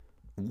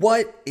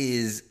What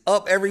is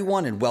up,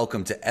 everyone, and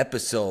welcome to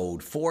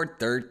episode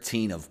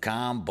 413 of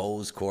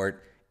Combos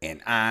Court,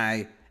 and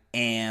I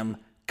am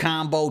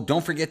Combo.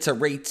 Don't forget to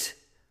rate,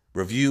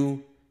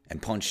 review,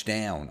 and punch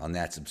down on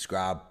that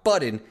subscribe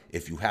button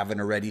if you haven't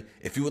already.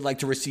 If you would like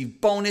to receive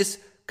bonus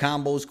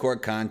Combos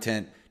Court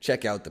content,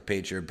 check out the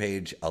Patreon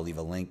page. I'll leave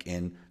a link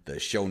in the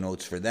show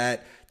notes for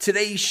that.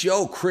 Today's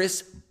show,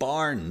 Chris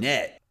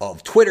Barnett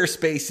of Twitter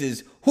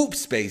Spaces, Hoop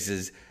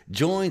Spaces,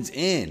 joins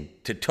in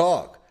to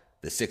talk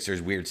the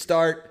Sixers' weird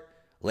start,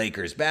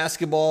 Lakers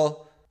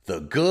basketball,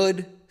 the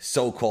good,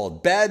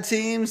 so-called bad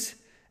teams,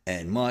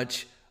 and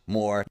much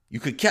more. You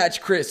could catch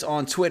Chris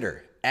on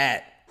Twitter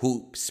at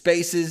Hoop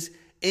Spaces.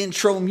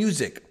 Intro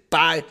music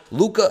by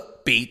Luca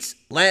Beats.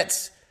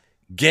 Let's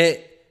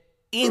get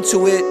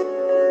into it.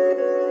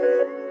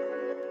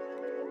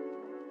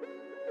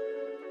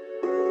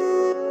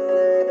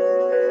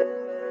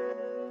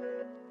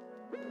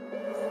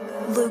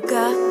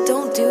 Luca,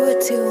 don't do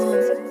it to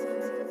him.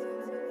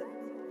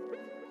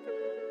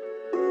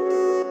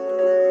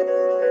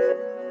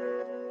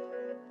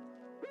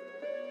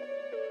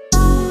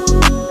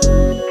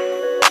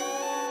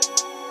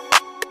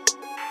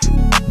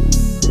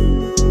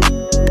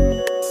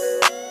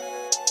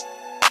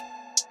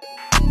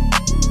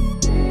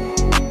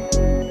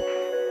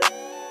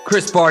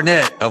 Chris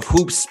Barnett of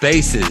Hoop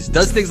Spaces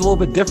does things a little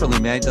bit differently,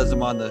 man. He does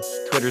them on the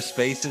Twitter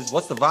Spaces.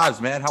 What's the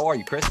vibes, man? How are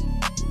you, Chris?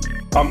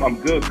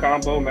 I'm good,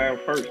 Combo, man.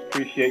 First,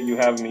 appreciate you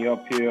having me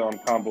up here on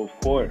Combo's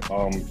Court.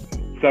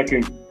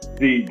 Second,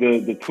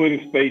 the Twitter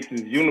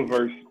Spaces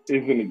universe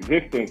is in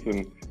existence,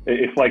 and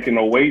it's like an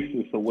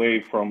oasis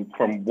away from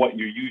what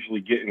you're usually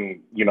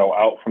getting,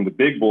 out from the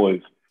big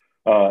boys.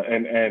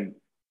 And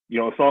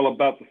it's all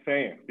about the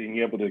fan, being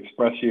able to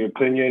express your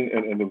opinion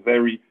in a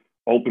very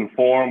open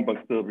forum, but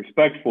still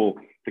respectful,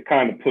 to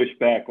kind of push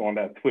back on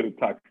that Twitter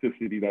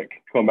toxicity that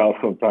can come out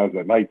sometimes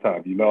at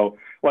nighttime,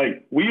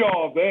 Like, we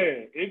all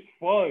there. It's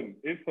fun.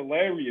 It's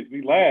hilarious.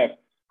 We laugh.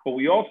 But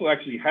we also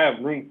actually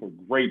have room for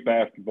great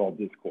basketball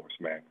discourse,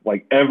 man.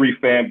 Like, every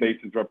fan base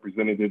is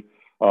represented,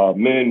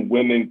 men,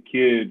 women,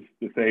 kids,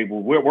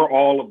 disabled. We're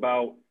all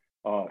about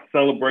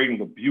celebrating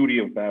the beauty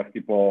of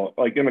basketball,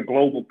 like in a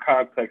global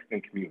context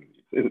and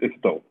community. It's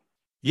dope.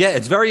 Yeah,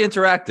 it's very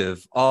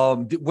interactive.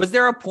 Was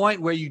there a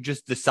point where you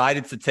just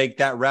decided to take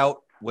that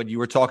route when you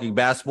were talking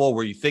basketball?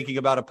 Were you thinking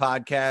about a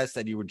podcast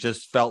and you were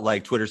just felt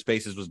like Twitter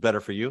Spaces was better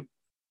for you?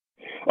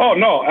 Oh,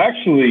 no,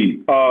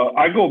 actually,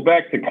 I go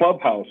back to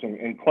Clubhouse,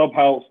 and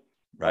Clubhouse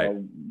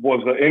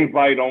was an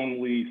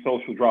invite-only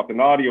social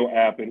drop-in audio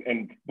app.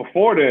 And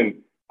before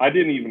then, I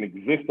didn't even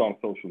exist on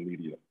social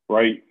media,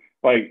 right?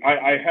 Like,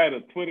 I had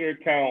a Twitter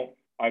account.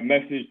 I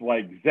messaged,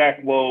 like, Zach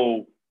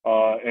Lowe,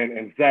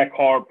 and Zach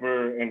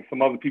Harper and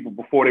some other people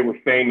before they were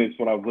famous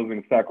when I was living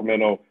in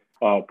Sacramento,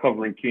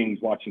 covering Kings,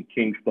 watching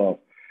King stuff.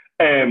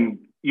 And,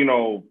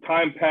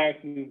 time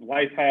passes,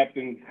 life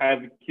happens, have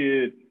a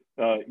kid,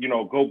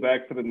 go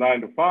back to the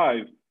 9 to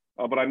 5.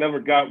 But I never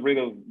got rid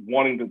of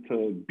wanting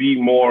to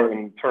be more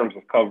in terms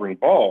of covering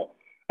ball.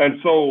 And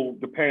so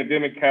the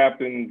pandemic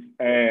happens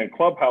and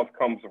Clubhouse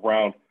comes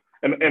around.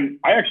 And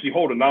I actually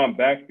hold a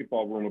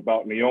non-basketball room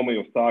about Naomi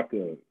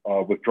Osaka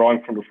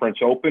withdrawing from the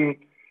French Open.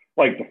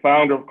 Like, the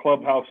founder of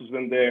Clubhouse was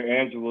in there,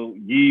 Angela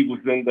Yee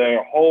was in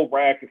there, a whole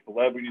rack of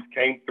celebrities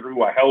came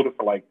through. I held it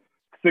for like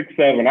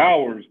 6-7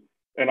 hours,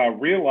 and I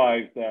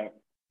realized that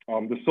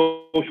the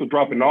social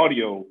drop-in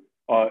audio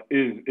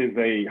is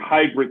a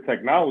hybrid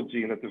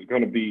technology, and that there's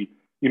going to be,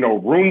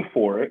 room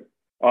for it.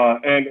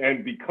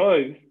 And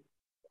because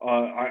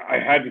I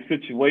had the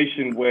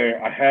situation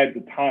where I had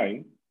the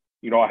time,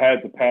 I had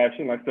the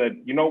passion, I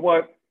said, you know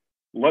what,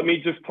 let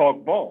me just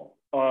talk ball.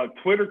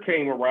 Twitter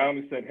came around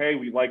and said, hey,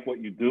 we like what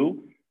you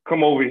do.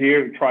 Come over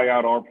here and try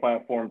out our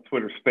platform,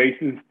 Twitter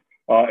Spaces.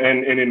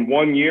 And in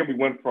 1 year, we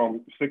went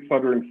from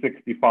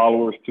 660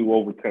 followers to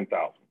over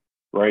 10,000,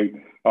 right?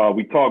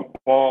 We talk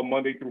ball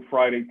Monday through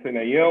Friday, 10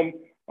 a.m.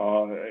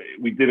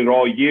 We did it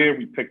all year.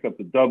 We picked up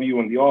the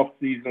W in the off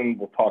season.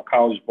 We'll talk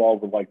college ball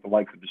with the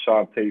likes of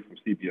Deshaun Tate from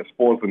CBS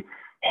Sports, and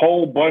a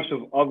whole bunch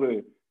of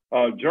other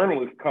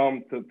journalists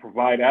come to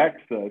provide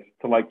access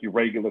to your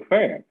regular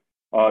fan.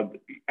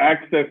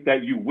 Access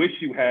that you wish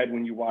you had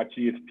when you watch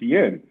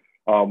ESPN.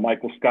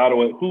 Michael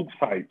Scotto at Hoop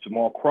Site,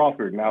 Jamal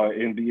Crawford now at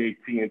NBA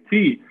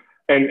TNT,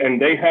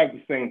 and they have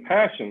the same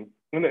passion,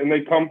 and they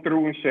come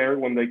through and share it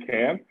when they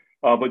can.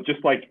 But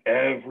just like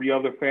every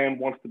other fan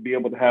wants to be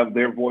able to have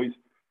their voice,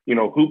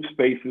 Hoop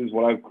Spaces,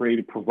 what I've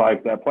created,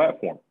 provides that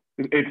platform.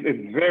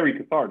 It's very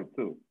cathartic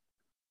too.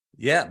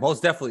 Yeah,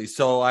 most definitely.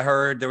 So I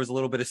heard there was a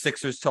little bit of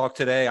Sixers talk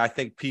today. I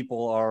think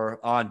people are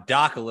on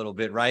Doc a little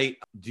bit, right?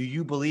 Do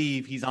you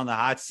believe he's on the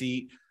hot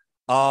seat?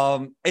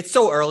 It's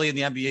so early in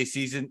the NBA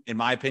season, in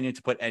my opinion,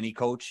 to put any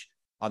coach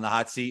on the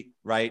hot seat,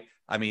 right?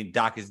 I mean,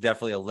 Doc is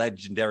definitely a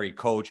legendary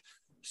coach.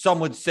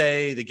 Some would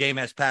say the game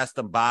has passed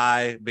them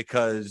by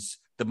because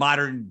the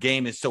modern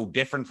game is so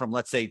different from,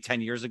 let's say, 10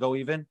 years ago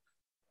even.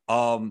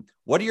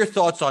 What are your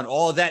thoughts on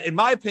all of that? In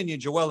my opinion,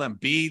 Joel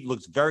Embiid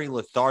looks very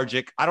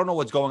lethargic. I don't know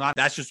what's going on.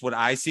 That's just what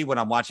I see when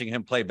I'm watching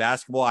him play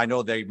basketball. I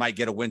know they might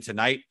get a win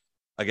tonight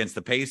against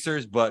the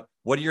Pacers, but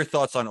what are your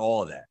thoughts on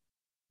all of that?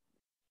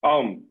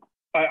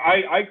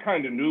 I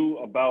kind of knew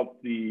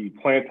about the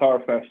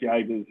plantar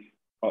fasciitis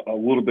a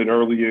little bit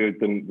earlier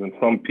than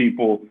some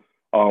people.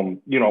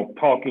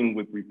 Talking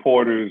with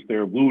reporters,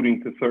 they're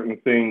alluding to certain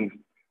things,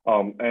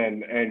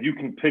 and you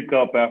can pick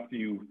up after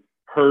you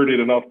heard it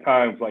enough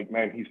times, like,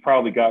 man, he's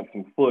probably got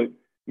some foot,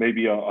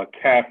 maybe a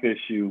calf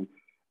issue,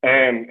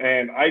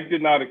 and I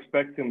did not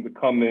expect him to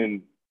come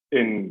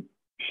in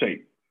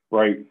shape.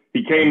 Right,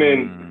 he came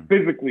in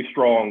physically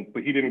strong,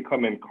 but he didn't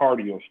come in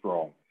cardio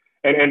strong,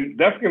 and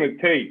that's going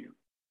to take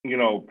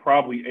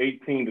probably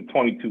 18 to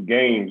 22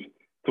 games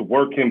to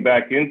work him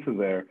back into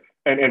there.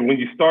 And when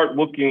you start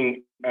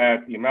looking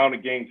at the amount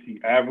of games he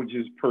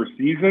averages per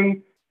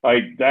season,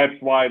 like, that's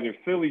why there's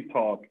Philly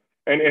talk.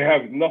 And it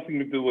has nothing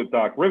to do with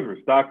Doc Rivers.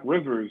 Doc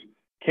Rivers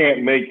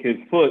can't make his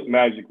foot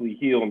magically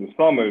heal in the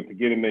summer to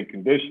get him in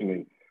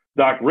conditioning.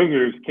 Doc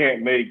Rivers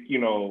can't make,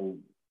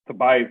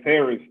 Tobias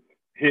Harris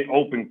hit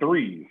open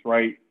threes,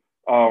 right?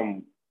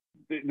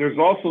 There's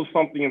also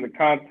something in the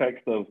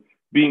context of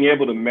being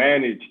able to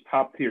manage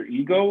top-tier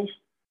egos.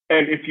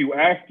 And if you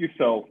ask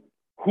yourself,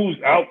 who's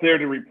out there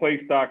to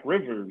replace Doc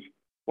Rivers,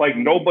 like,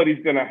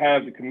 nobody's going to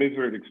have the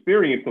commiserate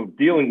experience of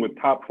dealing with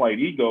top-flight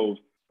egos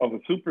of a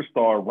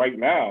superstar right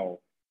now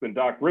than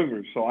Doc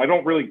Rivers. So I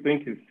don't really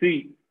think his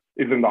seat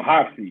is in the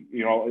hot seat.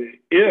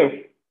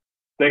 If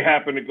they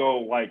happen to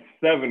go like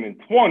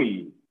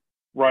 7-20,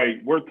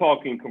 right, we're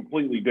talking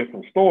completely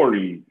different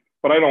story.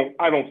 But I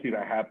don't see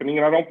that happening,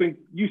 and I don't think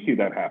you see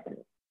that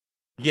happening.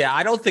 Yeah,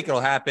 I don't think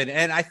it'll happen.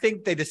 And I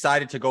think they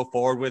decided to go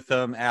forward with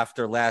him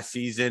after last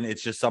season.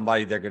 It's just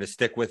somebody they're going to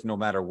stick with no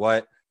matter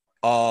what.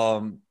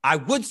 I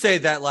would say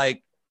that,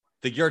 like,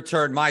 the your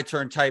turn, my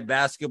turn type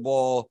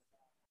basketball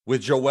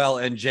with Joel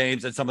and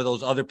James and some of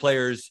those other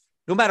players,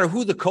 no matter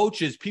who the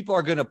coach is, people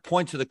are going to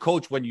point to the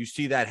coach when you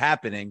see that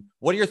happening.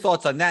 What are your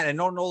thoughts on that? And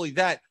not only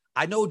that,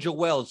 I know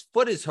Joel's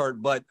foot is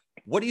hurt, but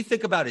what do you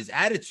think about his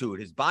attitude,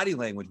 his body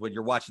language when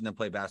you're watching them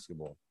play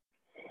basketball?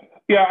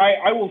 Yeah,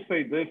 I will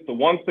say this. The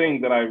one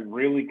thing that I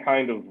really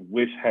kind of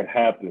wish had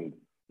happened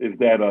is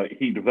that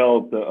he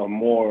developed a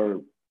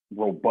more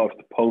robust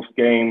post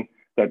game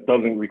that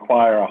doesn't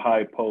require a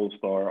high post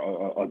or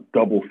a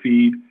double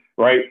feed,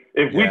 right?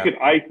 If we could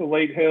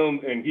isolate him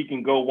and he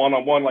can go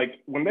one-on-one, like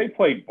when they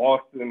played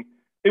Boston,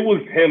 it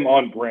was him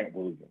on Grant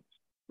Williams,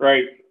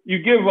 right? You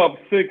give up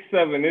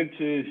 6-7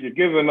 inches, you're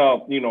giving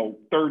up,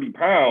 30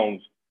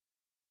 pounds,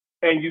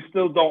 and you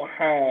still don't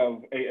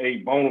have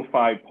a bona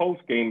fide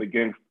post game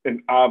against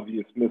an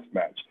obvious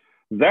mismatch.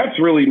 That's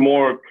really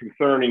more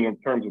concerning in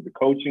terms of the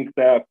coaching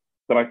staff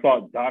that I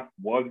thought Doc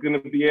was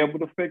going to be able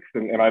to fix,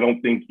 and I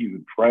don't think he's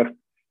addressed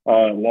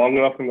long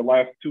enough in the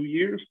last 2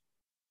 years.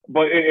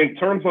 But in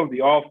terms of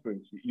the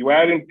offense, you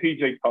add in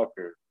PJ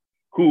Tucker,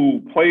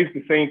 who plays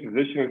the same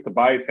position as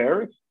Tobias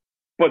Harris,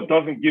 but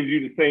doesn't give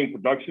you the same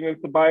production as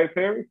Tobias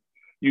Harris.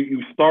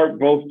 You start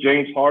both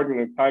James Harden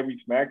and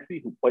Tyrese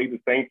Maxey, who play the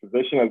same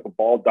position as the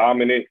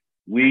ball-dominant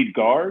lead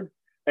guard,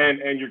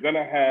 and you're going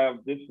to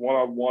have this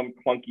one-on-one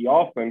clunky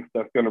offense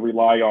that's going to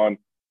rely on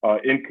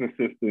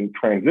inconsistent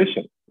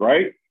transition,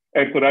 right?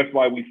 And so that's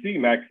why we see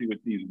Maxey with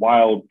these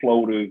wild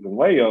floaters and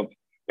layups,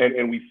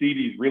 and we see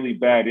these really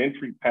bad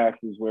entry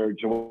passes where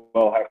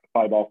Joel has to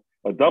fight off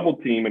a double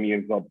team and he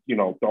ends up,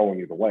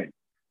 throwing it away.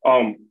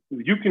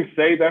 You can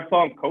say that's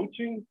on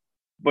coaching,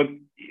 but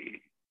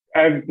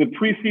as the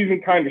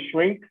preseason kind of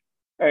shrinks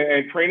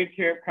and training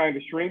camp kind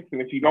of shrinks,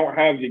 and if you don't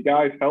have your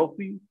guys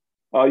healthy,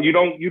 you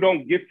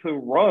don't get to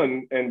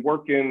run and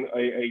work in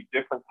a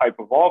different type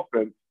of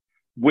offense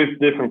with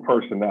different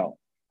personnel.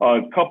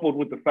 Coupled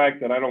with the fact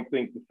that I don't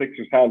think the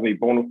Sixers have a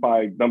bona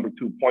fide number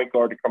 2 point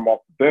guard to come off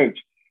the bench,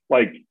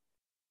 like,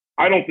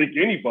 I don't think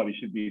anybody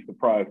should be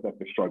surprised that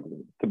they're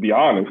struggling, to be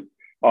honest.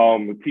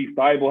 Matisse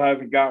Thybulle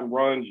hasn't gotten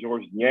runs.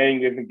 George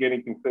Niang isn't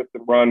getting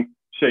consistent run.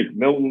 Shake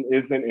Milton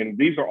isn't. And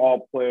these are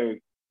all players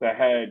that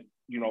had,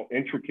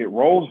 intricate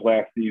roles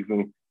last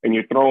season. And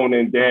you're throwing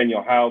in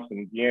Daniel House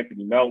and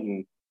De'Anthony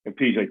Melton and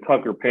PJ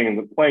Tucker playing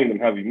them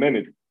heavy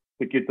minutes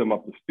to get them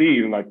up to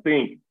speed. And I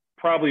think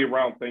probably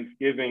around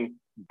Thanksgiving,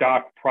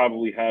 Doc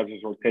probably has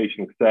his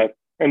rotation set.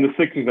 And the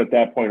Sixers at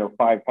that point are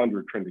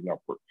 500 trending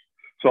upwards.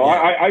 So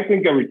yeah. I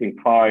think everything's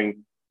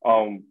fine.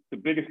 The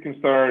biggest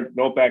concern,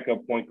 no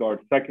backup point guard.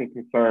 Second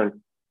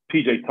concern,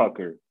 PJ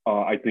Tucker,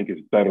 I think is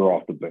better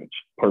off the bench,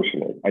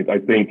 personally. I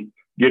think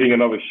getting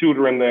another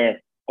shooter in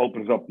there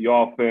opens up the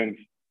offense.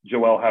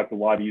 Joel has a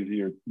lot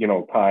easier,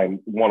 time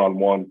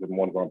one-on-ones and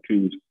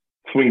ones-on-twos,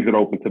 swings it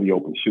open to the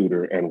open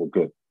shooter, and we're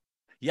good.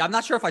 Yeah, I'm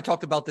not sure if I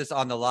talked about this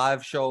on the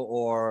live show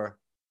or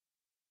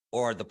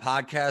the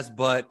podcast,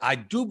 but I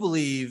do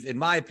believe, in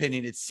my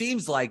opinion, it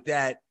seems like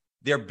that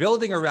they're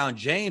building around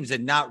James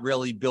and not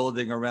really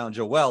building around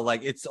Joel.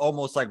 Like, it's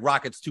almost like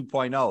Rockets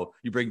 2.0.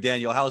 You bring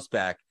Daniel House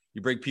back,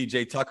 you bring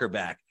PJ Tucker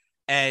back,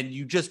 and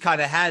you just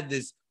kind of had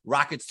this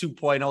Rockets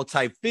 2.0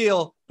 type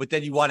feel, but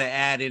then you want to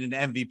add in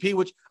an MVP,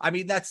 which, I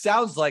mean, that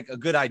sounds like a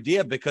good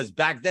idea because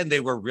back then they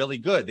were really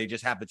good. They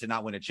just happened to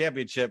not win a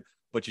championship,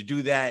 but you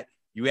do that,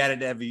 you add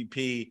an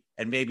MVP,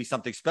 and maybe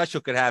something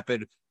special could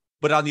happen.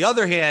 But on the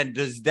other hand,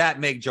 does that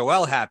make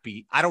Joel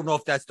happy? I don't know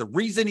if that's the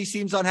reason he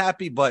seems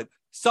unhappy, but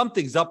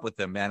something's up with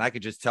him, man. I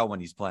could just tell when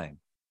he's playing.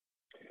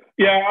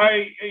 Yeah,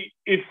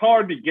 it's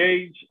hard to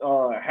gauge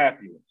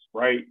happiness,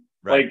 right?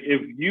 Like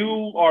if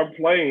you are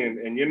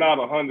playing and you're not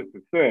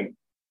 100%,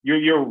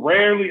 you're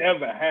rarely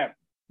ever happy.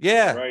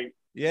 Yeah. Right.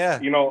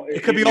 Yeah. You know,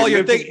 it could be all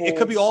you're thinking. It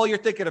could be all you're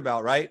thinking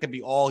about, right? It could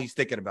be all he's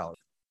thinking about.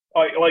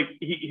 Like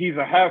he's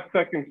a half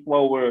second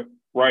slower,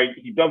 right?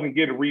 He doesn't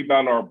get a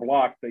rebound or a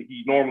block that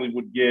he normally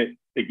would get.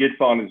 It gets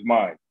on his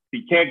mind.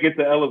 He can't get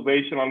the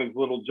elevation on his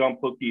little jump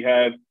hook he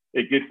has.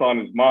 It gets on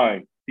his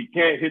mind. He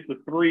can't hit the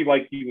three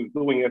like he was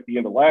doing at the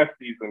end of last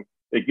season.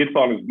 It gets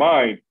on his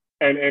mind.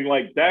 And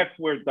like, that's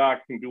where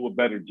Doc can do a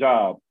better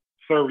job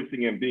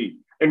servicing Embiid.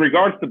 In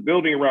regards to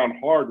building around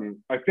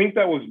Harden, I think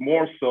that was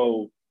more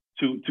so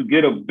to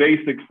get a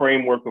basic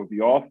framework of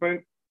the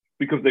offense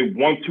because they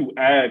want to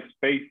add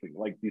spacing.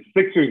 Like the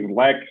Sixers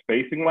lacked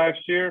spacing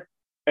last year.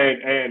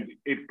 And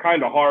it's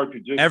kind of hard to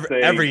just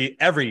say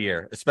every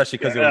year, especially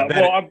because it was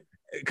Ben,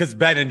 because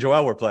Ben and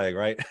Joel were playing,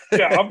 right?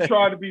 Yeah, I'm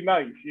trying to be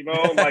nice, you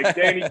know, like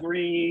Danny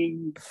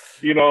Green,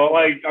 you know,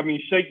 like I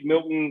mean Shake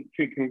Milton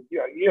can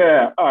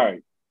yeah, all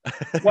right.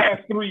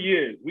 Last 3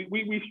 years,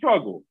 we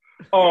struggle.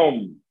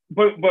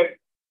 But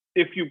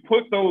if you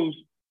put those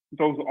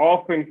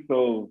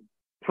offensive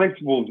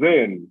principles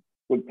in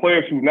with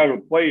players who never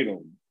played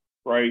them,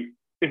 right,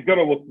 it's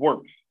gonna look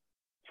worse.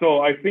 So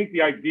I think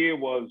the idea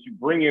was you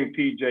bring in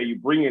PJ, you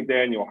bring in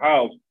Daniel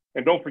House,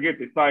 and don't forget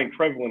they signed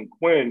Trevelyan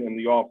Quinn in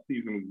the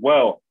offseason as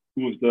well,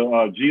 who was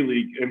the G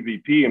League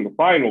MVP in the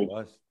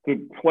finals,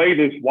 to play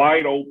this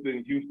wide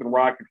open Houston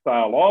Rockets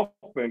style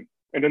offense.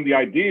 And then the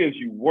idea is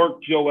you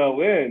work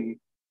Joel in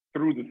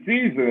through the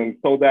season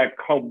so that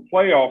come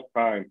playoff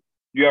time,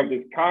 you have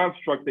this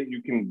construct that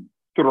you can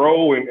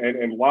throw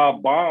and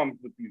lob bombs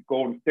with these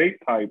Golden State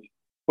types.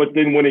 But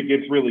then when it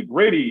gets really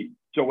gritty,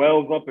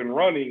 Joel's up and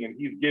running and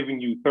he's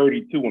giving you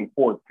 32 and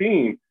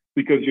 14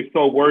 because you're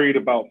so worried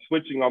about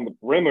switching on the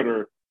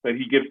perimeter that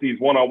he gets these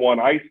one-on-one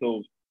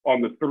ISOs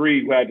on the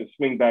three who had to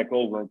swing back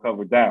over and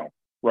cover down,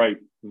 right?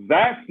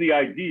 That's the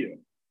idea.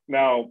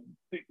 Now,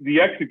 the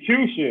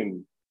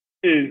execution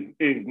is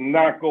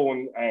not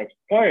going as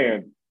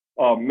planned.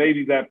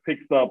 Maybe that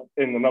picks up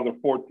in another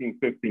 14,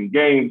 15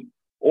 games,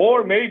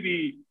 or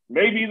maybe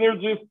they're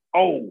just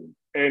old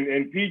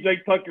and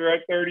PJ Tucker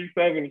at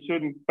 37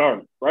 shouldn't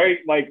start, right?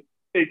 Like,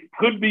 it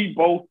could be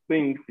both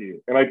things here.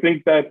 And I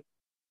think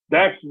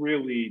that's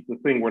really the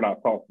thing we're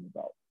not talking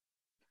about.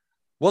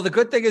 Well, the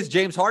good thing is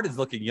James Harden's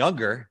looking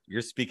younger.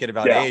 You're speaking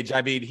about age.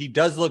 I mean, he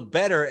does look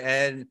better,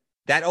 and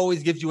that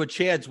always gives you a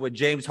chance when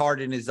James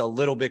Harden is a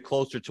little bit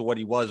closer to what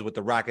he was with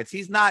the Rockets.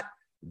 He's not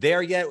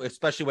there yet,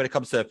 especially when it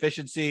comes to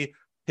efficiency.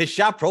 His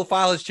shot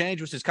profile has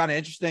changed, which is kind of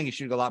interesting. He's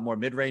shooting a lot more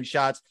mid-range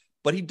shots,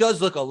 but he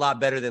does look a lot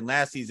better than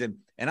last season,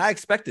 and I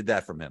expected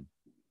that from him.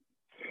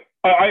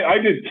 I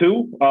did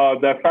too.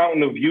 That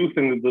fountain of youth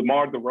in the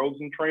DeMar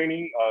DeRozan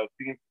training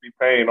seems to be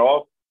paying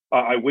off.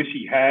 I wish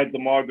he had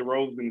DeMar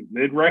DeRozan's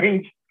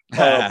mid-range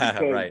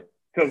right.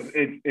 Because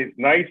it's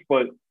nice,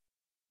 but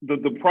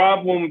the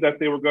problem that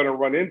they were going to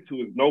run into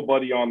is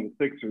nobody on the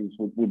Sixers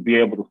would be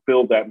able to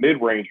fill that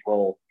mid-range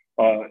role,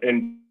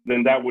 and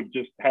then that would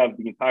just have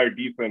the entire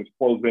defense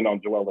close in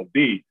on Joel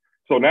Embiid.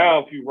 So now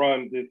if you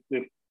run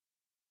this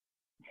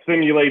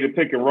simulated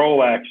pick and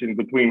roll action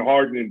between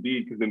Harden and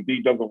Embiid because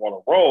Embiid doesn't want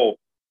to roll,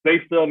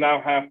 they still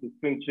now have to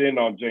cinch in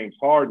on James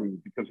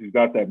Harden because he's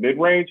got that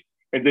mid-range,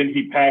 and then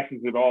he passes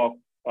it off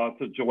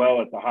to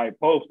Joel at the high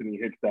post and he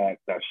hits that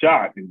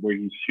shot and where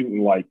he's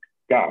shooting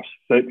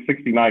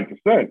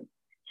 69%.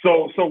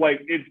 So like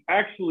it's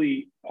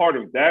actually part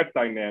of that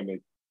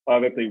dynamic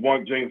that they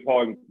want James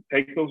Harden to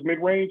take those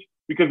mid-range,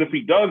 because if he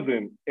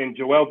doesn't and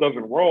Joel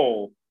doesn't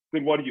roll,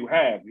 then what do you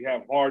have? You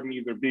have Harden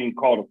either being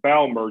called a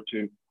foul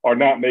merchant or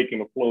not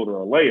making a floater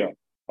or a layup.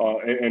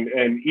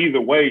 And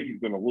either way, he's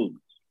going to lose.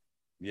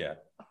 Yeah.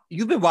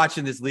 You've been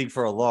watching this league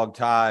for a long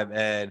time,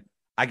 and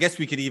I guess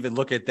we could even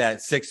look at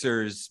that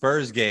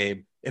Sixers-Spurs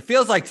game. It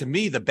feels like to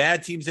me the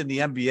bad teams in the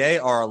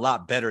NBA are a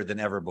lot better than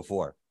ever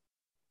before.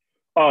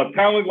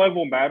 Talent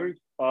level matters.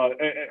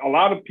 A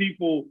lot of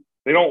people,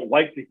 they don't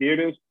like to hear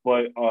this,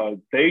 but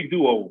they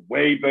do a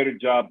way better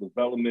job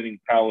developing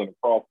talent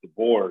across the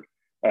board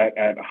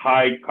at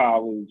high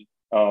college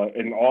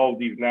and all of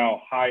these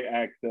now high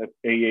access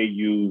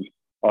AAUs.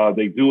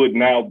 They do it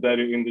now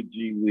better in the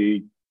G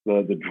League.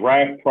 The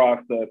draft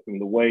process and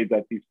the way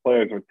that these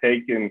players are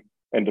taken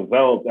and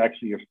developed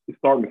actually is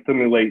starting to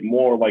simulate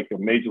more like a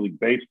Major League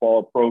Baseball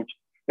approach.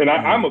 And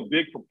I'm a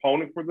big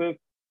proponent for this.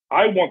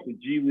 I want the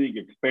G League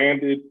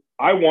expanded.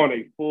 I want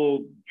a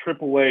full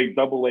AAA,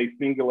 AA,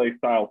 single A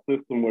style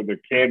system where there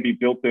can be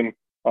built-in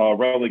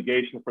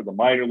relegation for the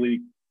minor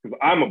league, because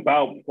I'm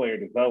about player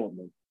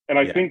development. And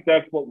I think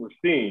that's what we're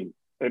seeing.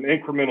 an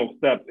incremental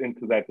step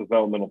into that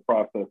developmental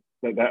process,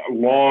 that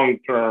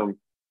long-term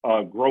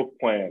growth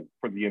plan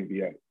for the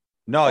NBA.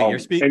 No,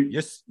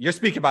 you're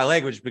speaking my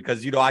language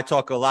because, I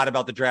talk a lot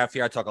about the draft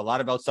here. I talk a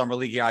lot about summer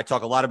league here. I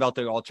talk a lot about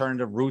the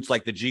alternative routes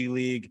like the G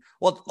League.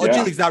 Well,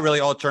 G League's not really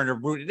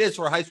alternative route. It is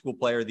for a high school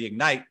player, the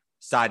Ignite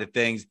side of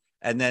things.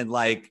 And then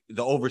like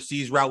the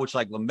overseas route, which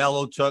like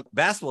LaMelo took.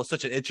 Basketball is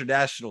such an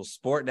international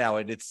sport now.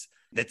 And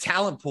the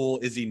talent pool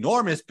is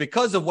enormous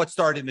because of what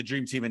started in the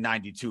Dream Team in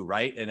 92,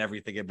 right? And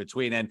everything in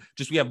between. And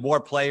just we have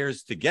more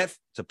players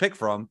to pick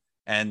from,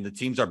 and the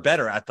teams are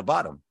better at the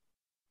bottom.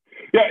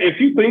 Yeah, if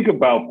you think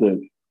about this,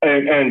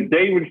 and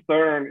David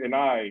Stern and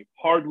I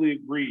hardly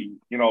agree,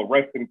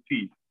 rest in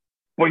peace.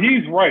 But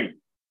he's right.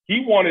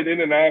 He wanted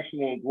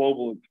international and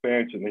global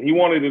expansion, and he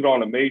wanted it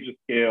on a major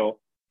scale,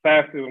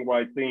 faster than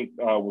what I think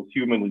was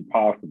humanly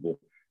possible.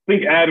 I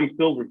think Adam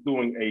Silver's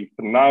doing a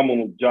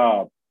phenomenal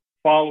job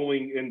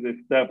following in the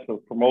steps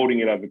of promoting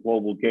it as a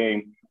global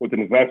game with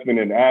an investment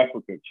in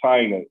Africa,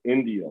 China,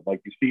 India.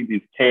 Like you see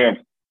these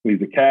camps,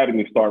 these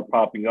academies start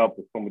popping up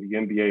with some of the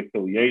NBA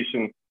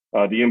affiliations.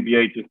 The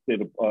NBA just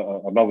did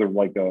another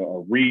like a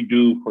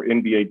redo for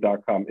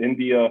NBA.com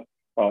India,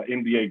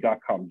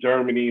 NBA.com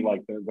Germany.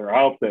 Like they're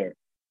out there.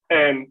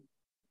 And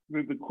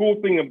the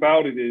cool thing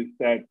about it is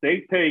that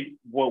they take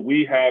what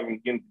we have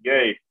in the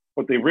NBA,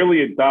 but they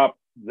really adopt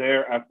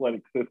their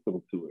athletic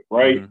system to it,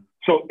 right? Mm-hmm.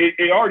 So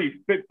it already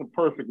fits the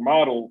perfect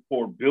model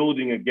for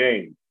building a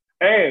game.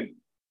 And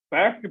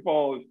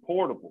basketball is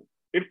portable.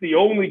 It's the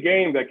only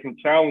game that can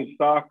challenge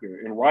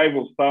soccer and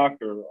rival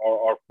soccer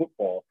or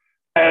football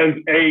as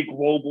a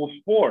global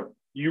sport.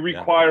 You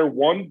require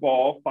one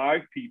ball,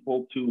 5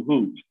 people, 2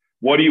 hoops.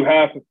 What do you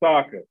have for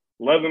soccer?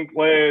 11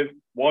 players,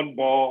 1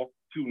 ball,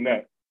 2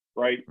 nets,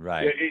 right?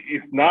 Right.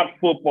 It's not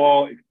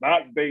football. It's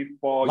not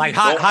baseball. Like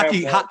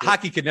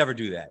hockey could never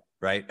do that,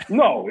 right?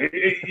 No,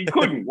 you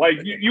couldn't. Like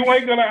you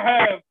ain't going to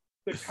have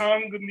the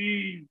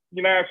Congolese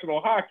national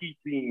hockey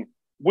team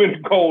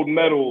win gold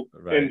medal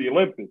in the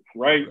Olympics,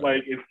 right?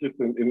 Like it's just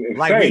insane.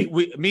 Like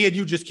me and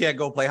you just can't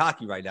go play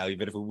hockey right now.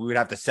 Even if we would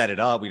have to set it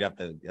up, we'd have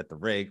to get the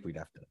rink, we'd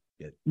have to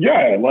get.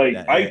 Yeah, like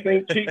ice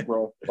ain't cheap,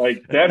 bro.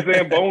 Like that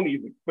Zamboni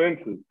is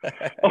expensive.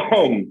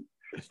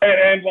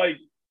 And like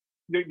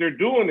they're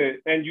doing it,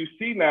 and you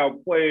see now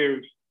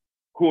players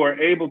who are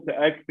able to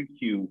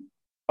execute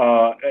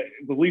at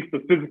least the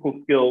physical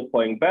skill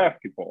playing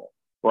basketball,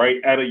 right,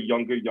 at a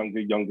younger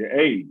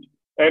age.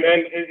 And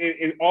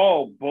it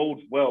all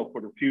bodes well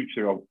for the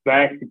future of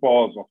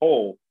basketball as a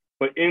whole,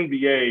 but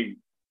NBA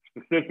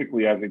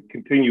specifically as it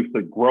continues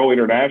to grow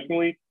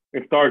internationally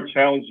and start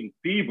challenging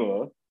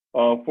FIBA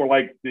for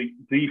like the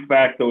de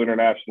facto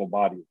international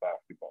body of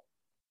basketball.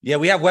 Yeah,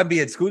 we have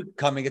Wemby and Scoot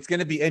coming. It's going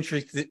to be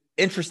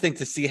interesting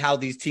to see how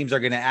these teams are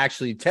going to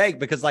actually take,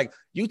 because like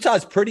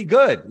Utah's pretty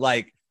good.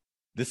 Like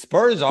the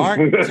Spurs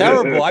aren't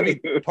terrible. I mean,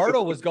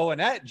 Pirtle was going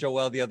at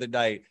Joel the other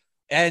night.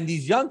 And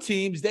these young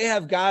teams, they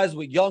have guys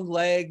with young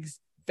legs,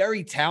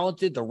 very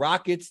talented. The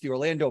Rockets, the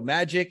Orlando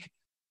Magic.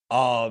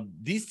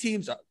 These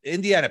teams,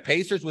 Indiana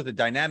Pacers with a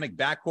dynamic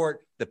backcourt.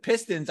 The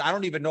Pistons, I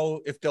don't even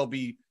know if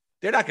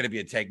they're not going to be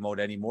in tank mode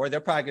anymore.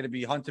 They're probably going to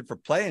be hunting for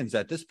play-ins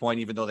at this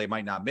point, even though they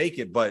might not make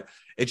it. But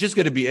it's just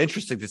going to be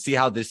interesting to see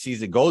how this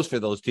season goes for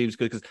those teams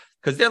because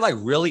they're like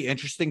really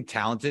interesting,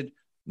 talented,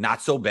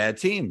 not so bad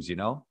teams,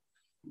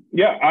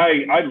 Yeah,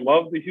 I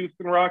love the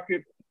Houston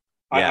Rockets.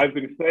 Yeah. I've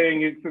been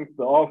saying it since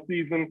the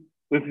offseason.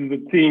 This is a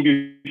team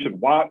you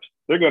should watch.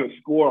 They're going to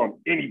score on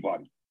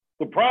anybody.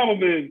 The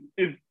problem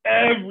is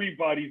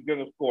everybody's going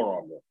to score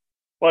on them.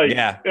 Like,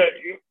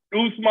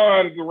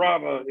 Usman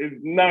Garuba is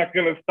not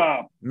going to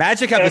stop.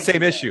 Magic have the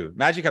same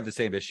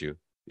issue.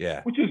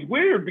 Yeah. Which is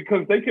weird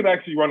because they could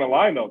actually run a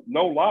lineup,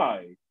 no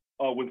lie,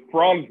 with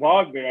Franz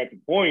Wagner at the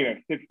point at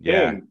 6'10".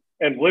 Yeah.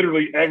 And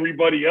literally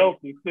everybody else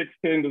is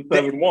 6'10" to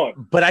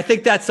 7'1". But I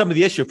think that's some of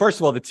the issue. First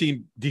of all, the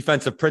team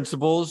defensive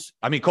principles.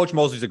 I mean, Coach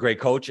Mosley's a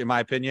great coach, in my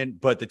opinion,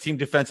 but the team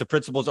defensive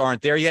principles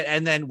aren't there yet.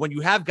 And then when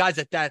you have guys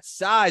at that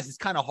size, it's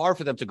kind of hard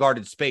for them to guard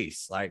in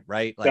space, like,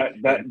 right? Like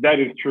that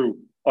is true.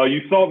 You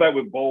saw that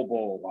with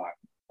Bobo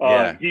a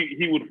lot.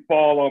 He would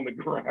fall on the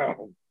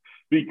ground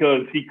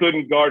because he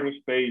couldn't guard in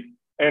space,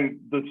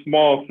 and the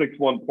small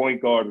 6'1"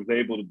 point guard was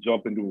able to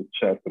jump into his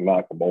chest and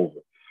knock him over.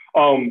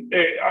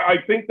 I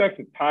think that's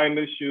a time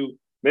issue.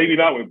 Maybe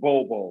not with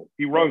Bobo.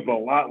 He runs a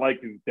lot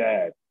like his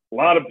dad. A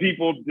lot of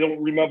people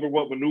don't remember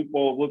what Manute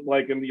looked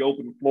like in the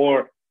open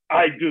floor.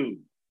 I do.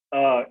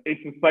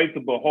 It's a sight to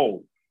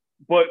behold.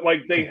 But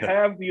like they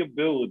have the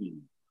ability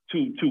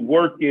to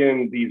work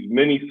in these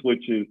mini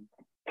switches,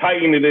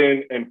 tighten it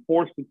in, and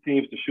force the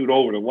teams to shoot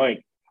over the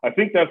length. I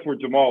think that's where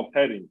Jamal's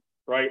heading,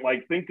 right?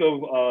 Like think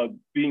of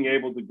being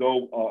able to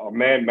go a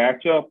man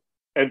matchup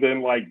and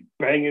then like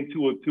bang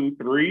into a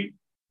 2-3.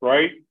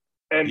 Right.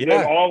 And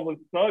then all of a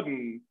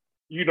sudden,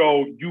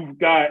 you've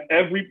got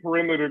every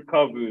perimeter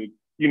covered.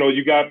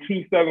 You got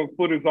 2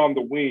 7-footers on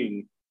the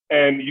wing,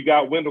 and you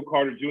got Wendell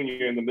Carter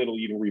Jr. in the middle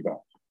eating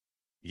rebounds.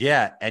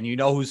 Yeah. And you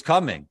know who's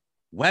coming?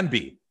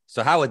 Wemby.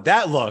 So how would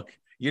that look?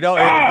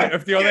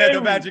 If the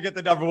Orlando Magic get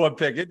the number 1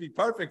 pick, it'd be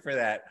perfect for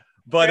that.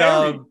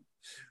 But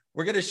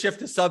we're going to shift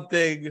to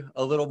something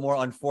a little more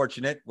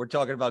unfortunate. We're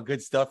talking about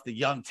good stuff, the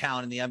young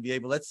talent in the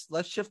NBA, but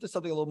let's shift to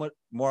something a little bit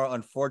more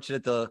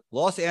unfortunate. The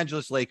Los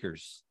Angeles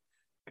Lakers.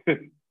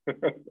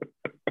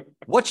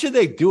 What should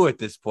they do at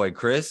this point,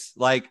 Chris?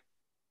 Like,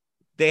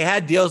 they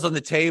had deals on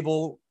the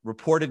table,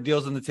 reported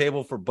deals on the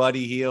table for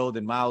Buddy Hield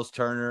and Miles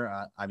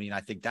Turner. I mean, I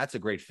think that's a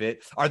great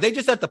fit. Are they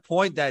just at the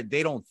point that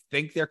they don't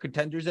think they're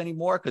contenders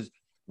anymore? Because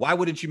why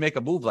wouldn't you make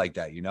a move like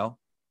that,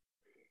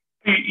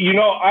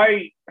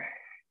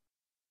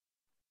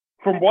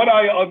 From what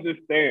I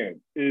understand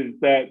is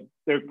that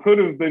there could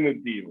have been a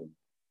deal,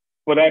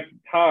 but at the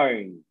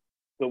time,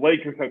 the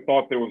Lakers had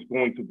thought there was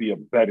going to be a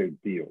better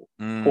deal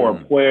for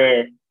a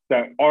player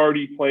that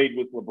already played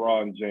with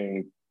LeBron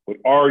James, would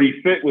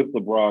already fit with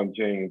LeBron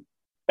James.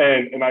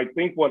 And I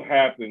think what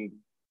happened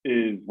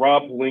is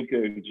Rob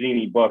Pelinka and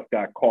Jeanie Buss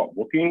got caught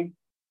looking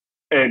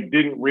and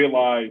didn't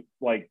realize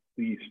like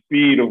the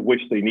speed of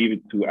which they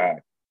needed to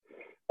act.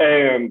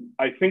 And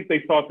I think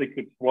they thought they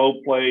could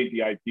slow play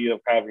the idea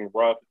of having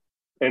Russ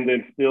and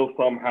then still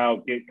somehow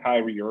get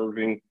Kyrie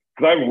Irving.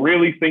 Because I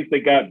really think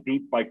they got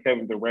duped by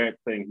Kevin Durant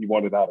saying he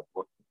wanted out of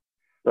Brooklyn,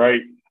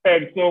 right?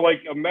 And so,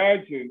 like,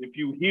 imagine if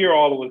you hear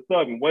all of a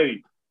sudden,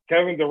 wait,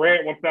 Kevin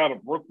Durant wants out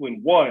of Brooklyn,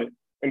 what?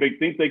 And they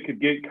think they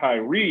could get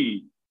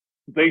Kyrie.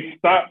 They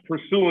stopped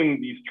pursuing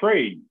these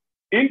trades.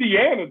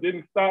 Indiana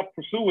didn't stop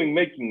pursuing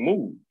making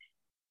moves,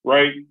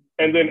 right?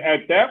 And then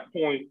at that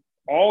point,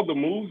 all the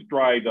moves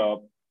dried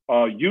up.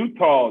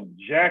 Utah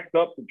jacked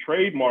up the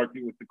trade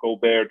market with the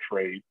Gobert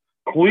trade.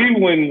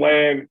 Cleveland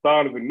lands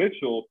Donovan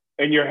Mitchell,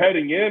 and you're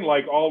heading in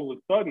like all of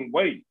a sudden,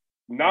 wait,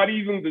 not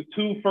even the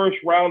 2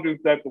 first-rounders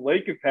that the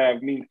Lakers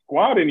have mean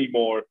squat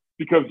anymore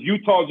because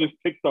Utah just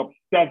picked up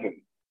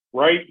 7,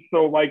 right?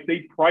 So, like,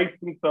 they priced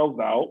themselves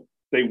out.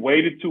 They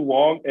waited too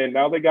long, and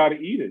now they got to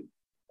eat it.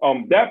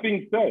 That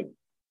being said,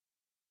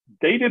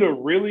 they did a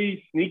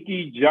really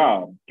sneaky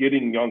job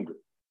getting younger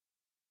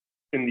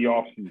in the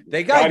offseason.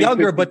 They got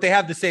younger, but they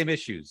have the same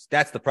issues.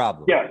 That's the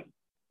problem.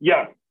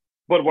 Yes.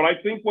 But what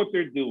I think what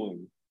they're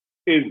doing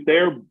is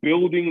they're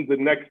building the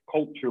next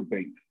culture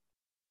base.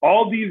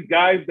 All these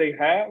guys they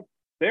have,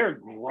 they're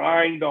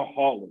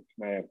grindaholics,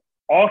 man.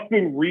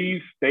 Austin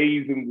Reeves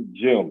stays in the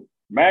gym.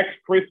 Max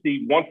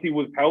Christie, once he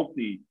was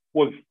healthy,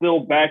 was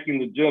still back in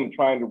the gym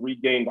trying to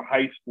regain the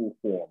high school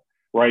form,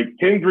 right?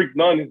 Kendrick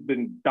Nunn has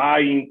been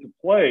dying to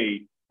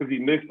play because he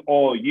missed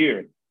all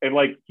year. And,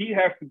 like, he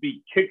has to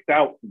be kicked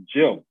out the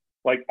gym.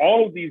 Like,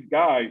 all of these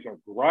guys are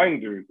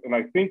grinders. And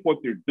I think what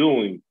they're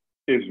doing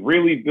is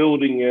really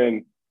building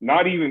in,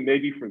 not even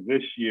maybe for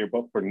this year,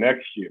 but for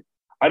next year.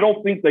 I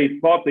don't think they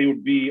thought they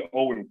would be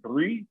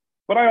 0-3,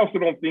 but I also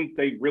don't think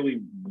they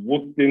really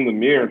looked in the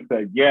mirror and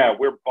said, yeah,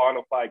 we're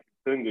bona fide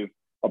contenders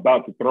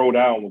about to throw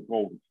down with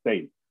Golden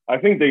State. I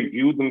think they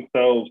viewed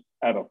themselves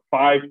at a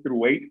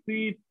 5-8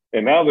 seed,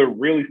 and now they're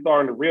really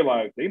starting to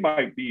realize they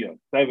might be a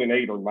 7,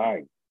 8, or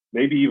 9,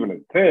 maybe even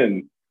a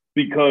 10,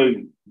 because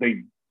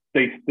they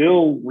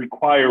still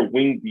require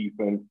wing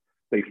defense.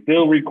 They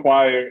still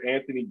require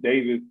Anthony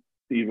Davis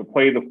to either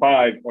play the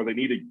 5 or they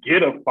need to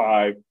get a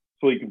 5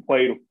 so he can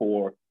play the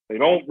 4. They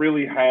don't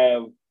really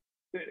have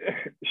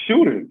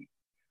shooters.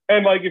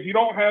 And, like, if you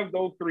don't have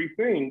those 3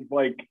 things,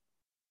 like,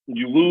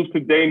 you lose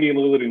to Damian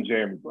Lillard and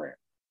Jeremy Grant.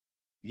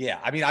 Yeah,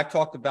 I mean, I've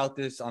talked about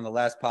this on the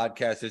last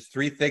podcast. There's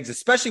 3 things,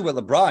 especially with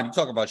LeBron. You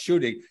talk about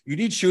shooting. You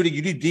need shooting.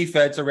 You need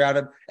defense around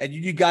him. And you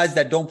need guys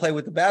that don't play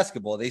with the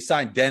basketball. They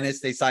signed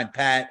Dennis. They signed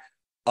Pat.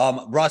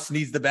 Russ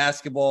needs the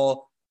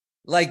basketball.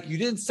 Like, you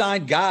didn't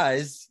sign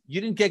guys.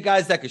 You didn't get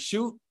guys that could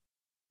shoot.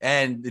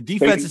 And the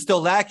defense is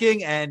still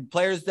lacking. And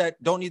players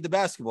that don't need the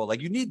basketball.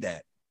 Like, you need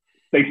that.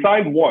 They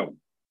signed one.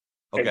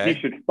 Okay. And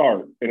he should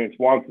start. And it's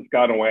Juan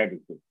Toscano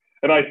Anderson.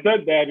 And I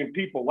said that and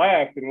people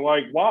laughed and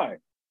like, why?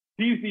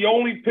 He's the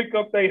only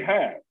pickup they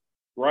have,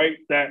 right,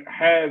 that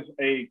has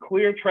a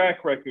clear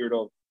track record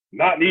of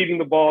not needing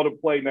the ball to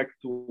play next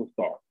to a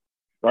star,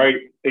 right?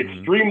 It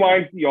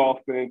streamlines the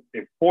offense.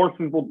 It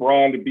forces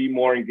LeBron to be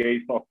more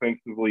engaged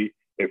offensively.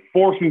 It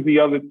forces the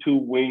other 2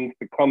 wings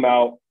to come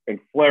out and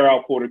flare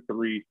out for the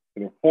 3,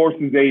 and it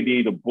forces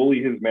AD to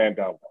bully his man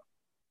down.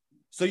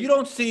 So you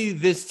don't see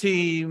this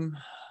team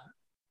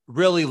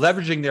really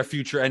leveraging their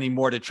future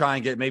anymore to try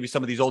and get maybe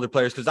some of these older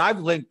players? Because I've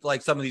linked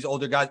like some of these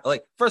older guys.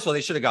 Like, first of all,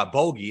 they should have got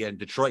Bogey and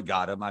Detroit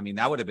got him. I mean,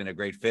 that would have been a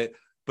great fit.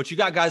 But you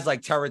got guys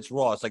like Terrence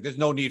Ross. Like, there's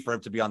no need for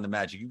him to be on the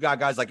Magic. You got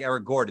guys like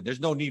Eric Gordon.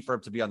 There's no need for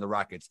him to be on the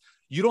Rockets.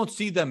 You don't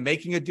see them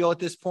making a deal at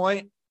this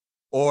point,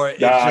 or it's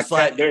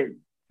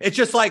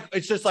just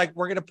like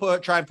we're gonna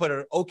try and put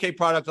an okay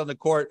product on the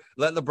court,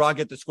 let LeBron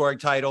get the scoring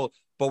title,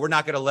 but we're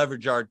not going to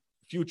leverage our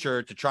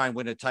future to try and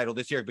win a title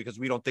this year because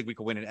we don't think we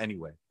can win it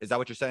anyway. Is that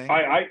what you're saying?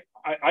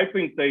 I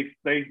think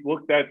they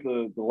looked at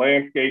the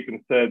landscape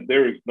and said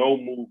there is no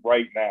move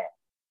right now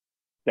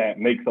that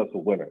makes us a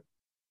winner,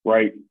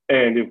 right?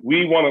 And if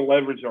we want to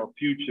leverage our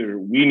future,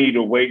 we need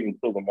to wait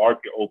until the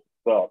market opens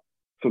up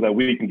so that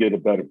we can get a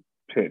better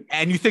pick.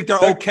 And you think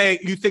they're okay?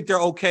 You think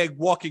they're okay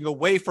walking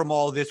away from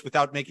all this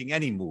without making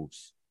any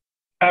moves?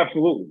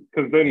 Absolutely,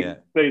 because then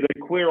they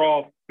clear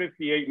off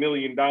 $58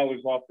 million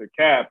off their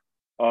cap.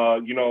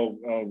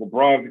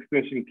 LeBron's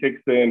extension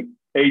kicks in,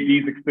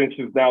 AD's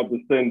extension is now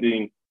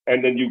descending,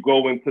 and then you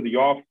go into the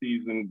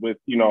offseason with,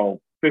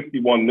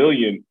 $51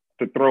 million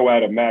to throw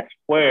at a max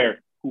player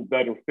who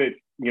better fits,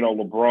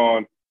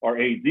 LeBron or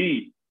AD.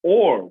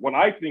 Or what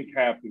I think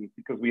happens,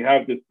 because we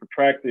have this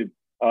protracted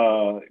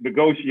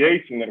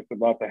negotiation that is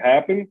about to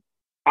happen,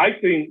 I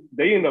think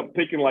they end up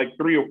picking like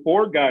 3 or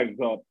 4 guys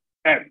up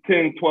at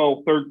 10, 12,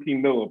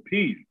 13 mil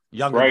apiece.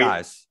 Younger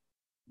guys.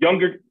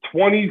 Younger,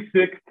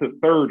 26 to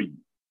 30.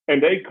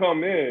 And they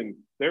come in,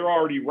 they're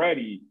already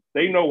ready.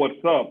 They know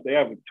what's up. They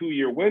have a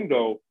 2-year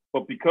window,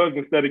 but because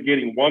instead of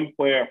getting 1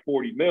 player at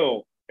 40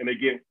 mil, and they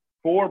get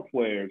 4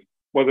 players,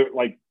 whether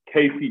like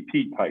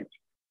KCP types,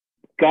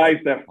 guys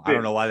that fit. I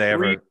don't know why they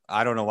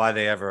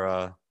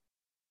ever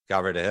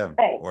got rid of him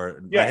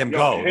let him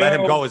go. Let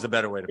him go is a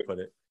better way to put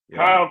it.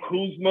 Yeah. Kyle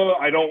Kuzma,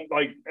 I don't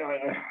like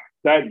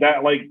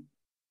that. Like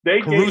they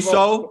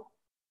Caruso.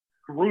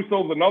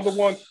 Caruso's another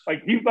one.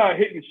 Like he's not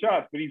hitting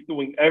shots, but he's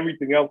doing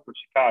everything else for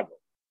Chicago.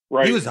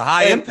 Right? He was a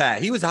high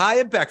impact. He was a high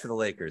impact for the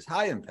Lakers.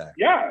 High impact.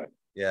 Yeah.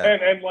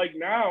 And like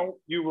now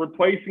you're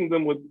replacing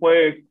them with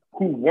players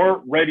who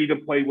weren't ready to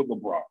play with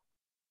LeBron.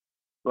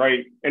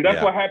 Right. And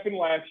that's what happened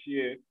last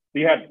year.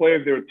 They had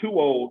players that were too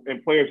old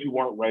and players who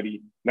weren't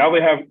ready. Now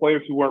they have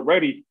players who weren't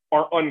ready,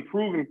 are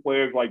unproven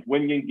players like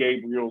Wenyen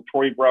Gabriel,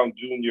 Troy Brown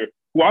Jr.,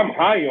 who I'm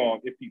high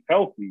on if he's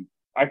healthy.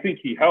 I think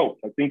he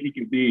helps. I think he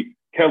can be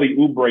Kelly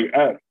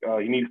Oubre-esque.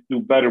 He needs to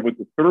do better with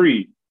the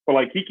 3. But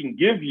like he can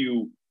give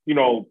you,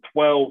 12,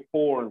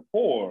 4, and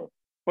 4.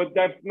 But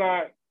that's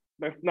not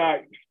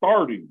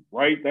starting,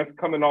 right? That's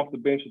coming off the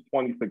bench at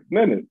 26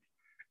 minutes.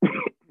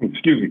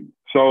 Excuse me.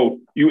 So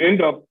you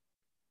end up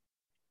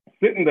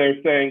sitting there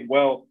saying,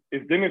 well,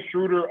 is Dennis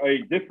Schroeder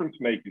a difference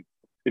maker?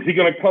 Is he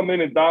going to come in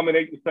and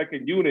dominate the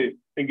second unit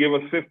and give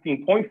us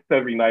 15 points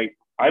every night?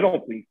 I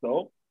don't think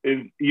so.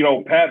 Is,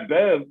 Pat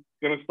Bev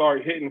going to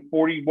start hitting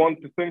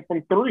 41%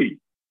 from 3?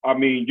 I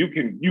mean,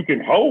 you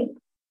can hope,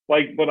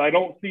 but I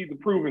don't see the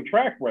proven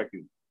track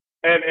record.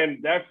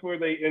 And that's where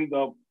they end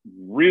up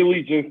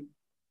really just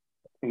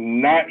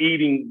not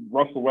eating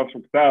Russell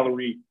Westbrook's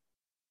salary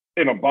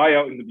in a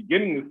buyout in the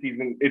beginning of the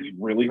season. It's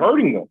really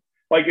hurting them.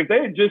 Like if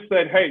they had just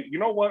said, hey, you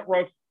know what,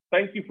 Russ,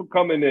 thank you for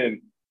coming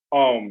in.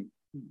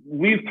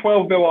 Leave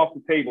 12 mil off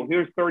the table.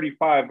 Here's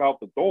 35 out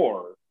the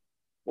door.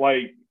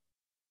 Like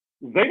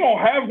they don't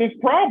have this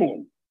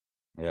problem.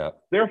 Yeah.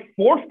 They're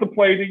forced to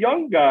play the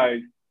young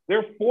guys.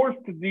 They're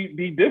forced to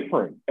be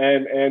different.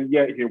 And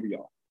yet here we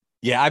are.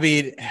 Yeah, I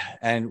mean,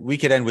 and we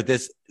could end with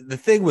this. The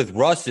thing with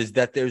Russ is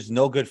that there's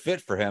no good fit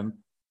for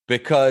him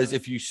because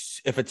if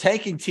a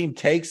tanking team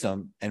takes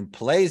him and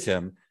plays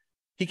him,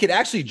 he could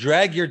actually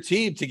drag your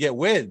team to get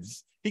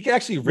wins. He can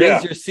actually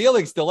raise your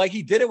ceiling still, like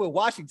he did it with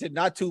Washington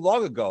not too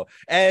long ago.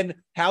 And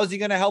how's he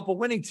going to help a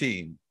winning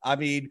team? I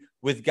mean,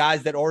 with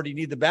guys that already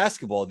need the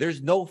basketball, there's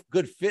no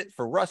good fit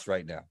for Russ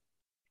right now.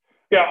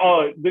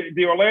 Yeah,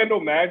 the Orlando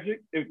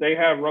Magic, if they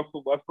have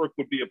Russell Westbrook,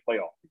 would be a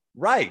playoff.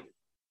 Right.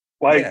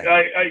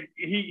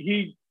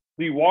 The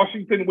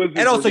Washington Wizards.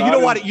 And also, you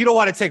don't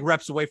want to take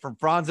reps away from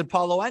Franz and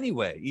Paulo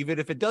anyway, even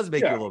if it does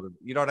make you a little bit.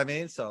 You know what I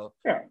mean? So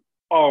yeah.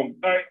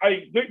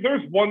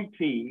 There's one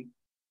team,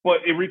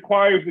 but it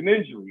requires an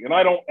injury, and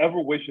I don't ever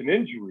wish an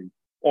injury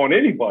on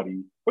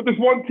anybody. But there's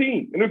one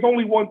team, and there's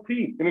only one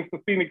team, and it's the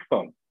Phoenix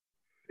Suns.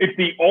 It's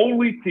the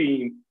only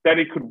team that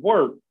it could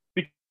work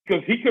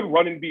because he could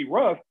run and beat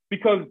Russ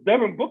because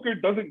Devin Booker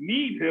doesn't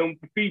need him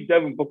to feed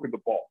Devin Booker the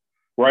ball,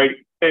 right?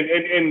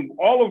 And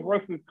all of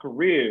Russ's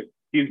career,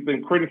 he's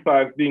been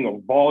criticized being a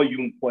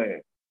volume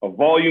player, a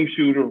volume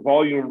shooter,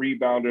 volume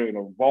rebounder, and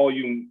a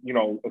volume,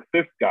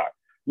 assist guy.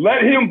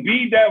 Let him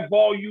be that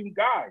volume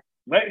guy.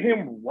 Let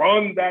him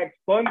run that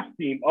Suns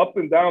team up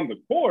and down the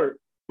court.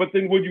 But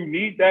then when you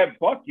need that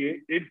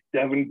bucket, it's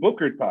Devin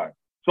Booker time.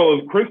 So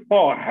if Chris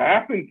Paul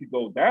happened to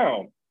go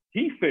down,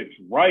 he fits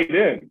right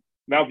in.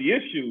 Now the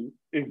issue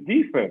is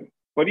defense.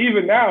 But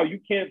even now, you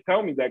can't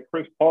tell me that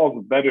Chris Paul's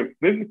a better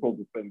physical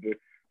defender.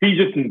 He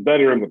just is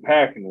better in the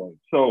passing lane.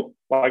 So,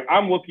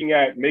 I'm looking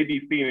at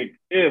maybe Phoenix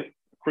if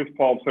Chris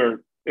Paul's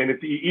hurt, and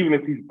even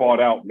if he's bought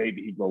out,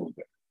 maybe he goes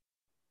there.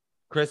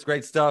 Chris,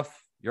 great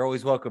stuff. You're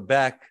always welcome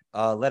back.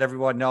 Let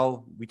everyone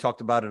know. We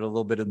talked about it a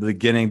little bit in the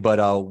beginning,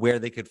 but where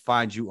they could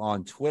find you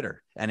on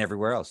Twitter and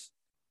everywhere else.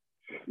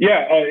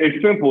 Yeah,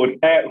 it's simple. It's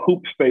at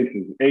Hoop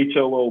Spaces,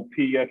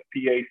 HLOPSPACES.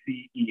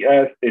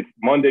 It's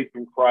Monday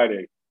through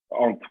Friday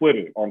on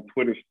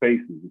Twitter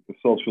Spaces. It's a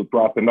social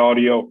drop in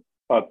audio.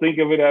 Think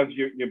of it as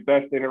your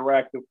best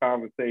interactive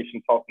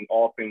conversation, talking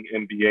all things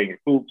NBA and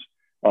hoops,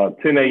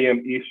 10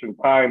 a.m. Eastern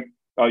time.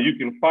 You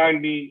can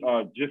find me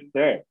just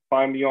there.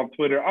 Find me on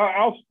Twitter.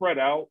 I'll spread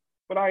out,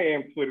 but I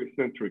am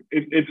Twitter-centric.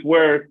 It's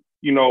where,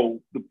 the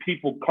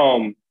people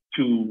come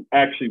to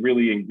actually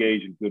really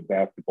engage in good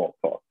basketball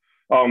talk.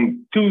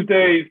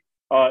 Tuesdays,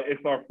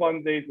 it's our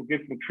fun days. We'll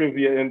get some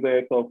trivia in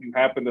there. So if you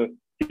happen to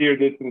hear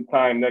this in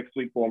time next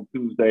week on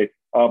Tuesday,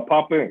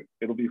 pop in.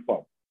 It'll be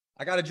fun.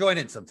 I got to join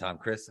in sometime,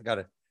 Chris. I got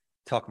to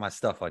talk my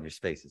stuff on your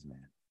spaces,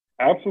 man.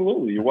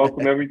 Absolutely. You're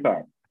welcome every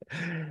time.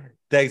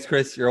 Thanks,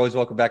 Chris. You're always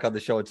welcome back on the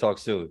show, and talk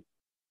soon.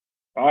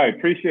 All right.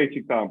 Appreciate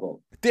you,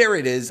 Combo. There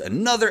it is.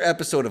 Another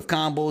episode of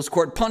Combos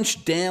Court.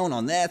 Punch down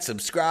on that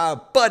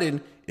subscribe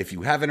button if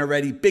you haven't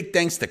already. Big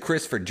thanks to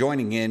Chris for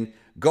joining in.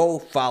 Go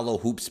follow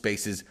Hoop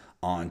Spaces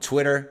on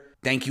Twitter.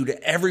 Thank you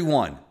to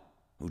everyone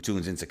who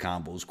tunes into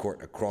Combos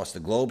Court across the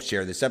globe.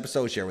 Share this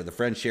episode, share with a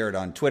friend, share it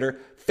on Twitter,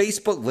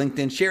 Facebook,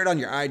 LinkedIn, share it on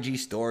your IG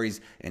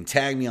stories, and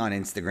tag me on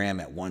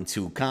Instagram at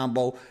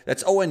 12combo.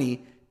 That's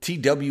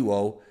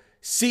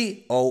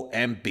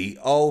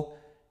ONETWOCOMBO.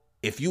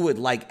 If you would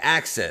like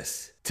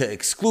access to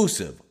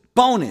exclusive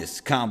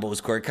bonus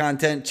Combos Court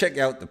content, check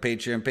out the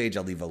Patreon page.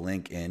 I'll leave a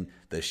link in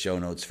the show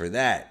notes for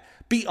that.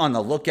 Be on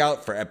the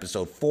lookout for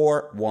episode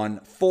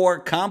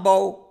 414.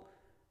 Combo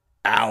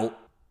out.